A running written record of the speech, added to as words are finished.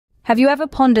Have you ever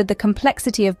pondered the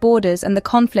complexity of borders and the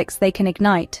conflicts they can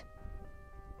ignite?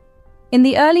 In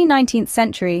the early 19th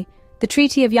century, the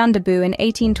Treaty of Yandabu in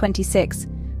 1826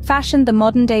 fashioned the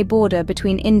modern-day border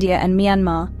between India and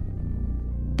Myanmar.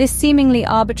 This seemingly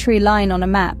arbitrary line on a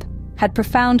map had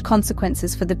profound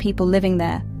consequences for the people living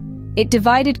there. It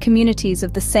divided communities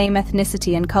of the same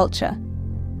ethnicity and culture.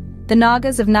 The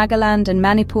Nagas of Nagaland and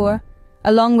Manipur,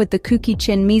 along with the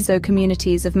Kuki-Chin-Mizo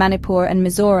communities of Manipur and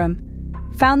Mizoram,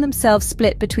 found themselves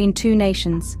split between two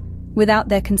nations, without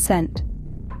their consent.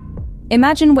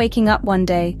 Imagine waking up one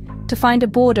day to find a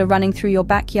border running through your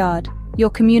backyard, your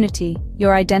community,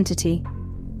 your identity.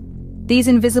 These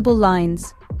invisible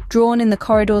lines, drawn in the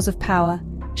corridors of power,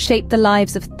 shaped the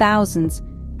lives of thousands,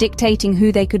 dictating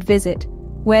who they could visit,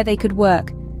 where they could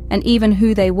work, and even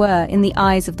who they were in the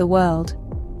eyes of the world.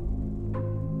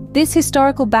 This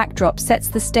historical backdrop sets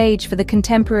the stage for the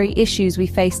contemporary issues we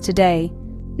face today.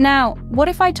 Now, what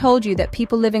if I told you that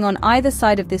people living on either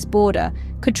side of this border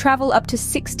could travel up to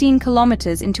 16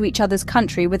 kilometers into each other's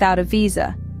country without a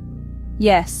visa?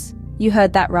 Yes, you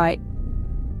heard that right.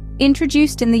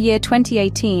 Introduced in the year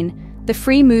 2018, the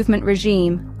Free Movement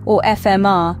Regime, or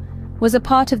FMR, was a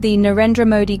part of the Narendra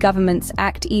Modi government's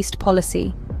Act East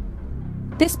policy.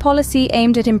 This policy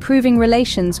aimed at improving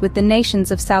relations with the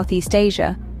nations of Southeast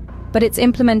Asia, but its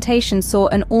implementation saw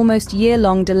an almost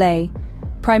year-long delay,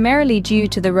 primarily due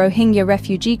to the Rohingya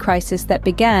refugee crisis that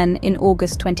began in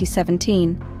August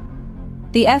 2017.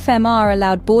 The FMR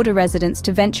allowed border residents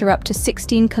to venture up to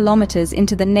 16 kilometers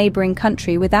into the neighboring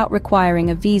country without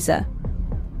requiring a visa.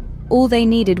 All they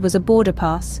needed was a border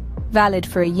pass, valid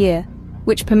for a year,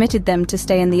 which permitted them to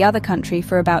stay in the other country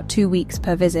for about 2 weeks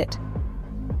per visit.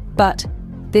 But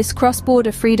this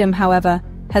cross-border freedom, however,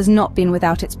 has not been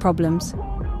without its problems.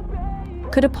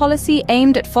 Could a policy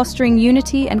aimed at fostering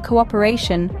unity and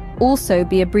cooperation also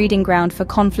be a breeding ground for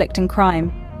conflict and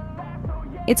crime?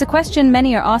 It's a question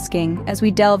many are asking as we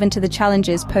delve into the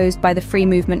challenges posed by the free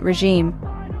movement regime.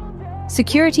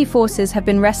 Security forces have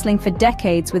been wrestling for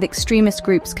decades with extremist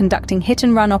groups conducting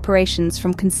hit-and-run operations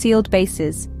from concealed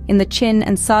bases in the Chin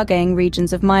and Sagaing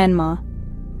regions of Myanmar.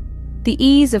 The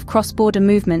ease of cross-border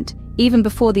movement, even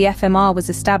before the FMR was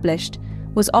established,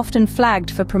 was often flagged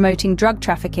for promoting drug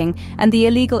trafficking and the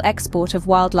illegal export of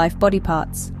wildlife body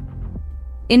parts.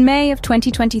 In May of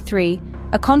 2023,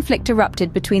 a conflict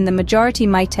erupted between the majority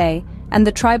Meitei and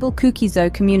the tribal Kuki-Zo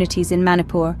communities in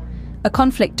Manipur, a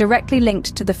conflict directly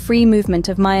linked to the free movement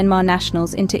of Myanmar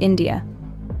nationals into India.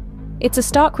 It's a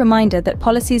stark reminder that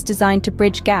policies designed to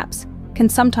bridge gaps can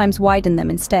sometimes widen them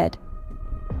instead.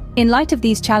 In light of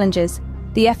these challenges,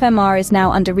 the FMR is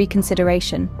now under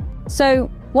reconsideration. So,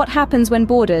 what happens when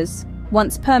borders,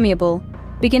 once permeable,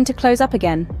 begin to close up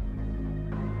again?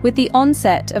 With the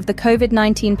onset of the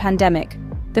COVID-19 pandemic,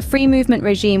 the free movement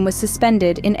regime was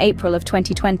suspended in April of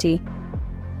 2020.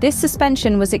 This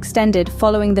suspension was extended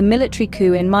following the military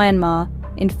coup in Myanmar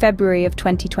in February of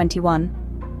 2021.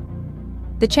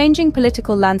 The changing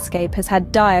political landscape has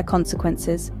had dire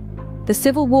consequences. The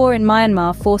civil war in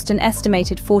Myanmar forced an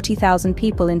estimated 40,000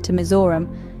 people into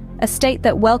Mizoram, a state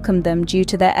that welcomed them due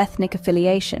to their ethnic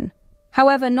affiliation.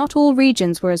 However, not all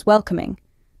regions were as welcoming.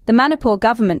 The Manipur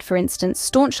government, for instance,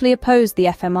 staunchly opposed the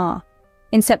FMR.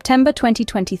 In September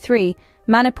 2023,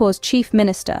 Manipur's chief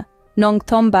minister,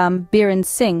 Nongthombam Biren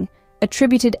Singh,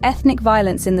 attributed ethnic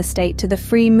violence in the state to the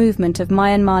free movement of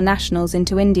Myanmar nationals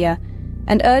into India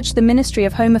and urged the Ministry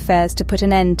of Home Affairs to put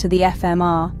an end to the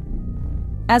FMR.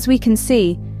 As we can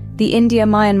see, the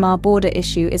India-Myanmar border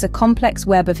issue is a complex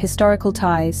web of historical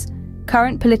ties,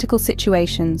 current political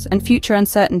situations, and future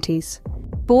uncertainties.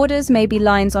 Borders may be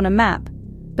lines on a map,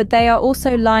 but they are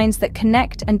also lines that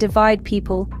connect and divide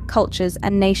people, cultures,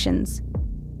 and nations.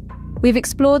 We've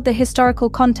explored the historical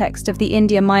context of the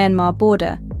India-Myanmar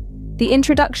border, the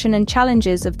introduction and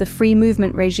challenges of the free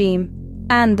movement regime,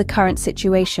 and the current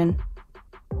situation.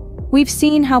 We've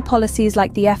seen how policies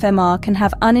like the FMR can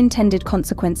have unintended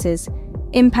consequences,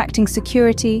 impacting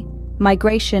security,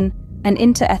 migration, and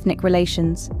inter-ethnic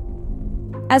relations.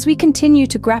 As we continue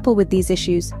to grapple with these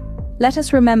issues, let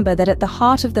us remember that at the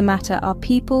heart of the matter are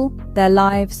people, their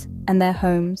lives, and their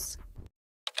homes.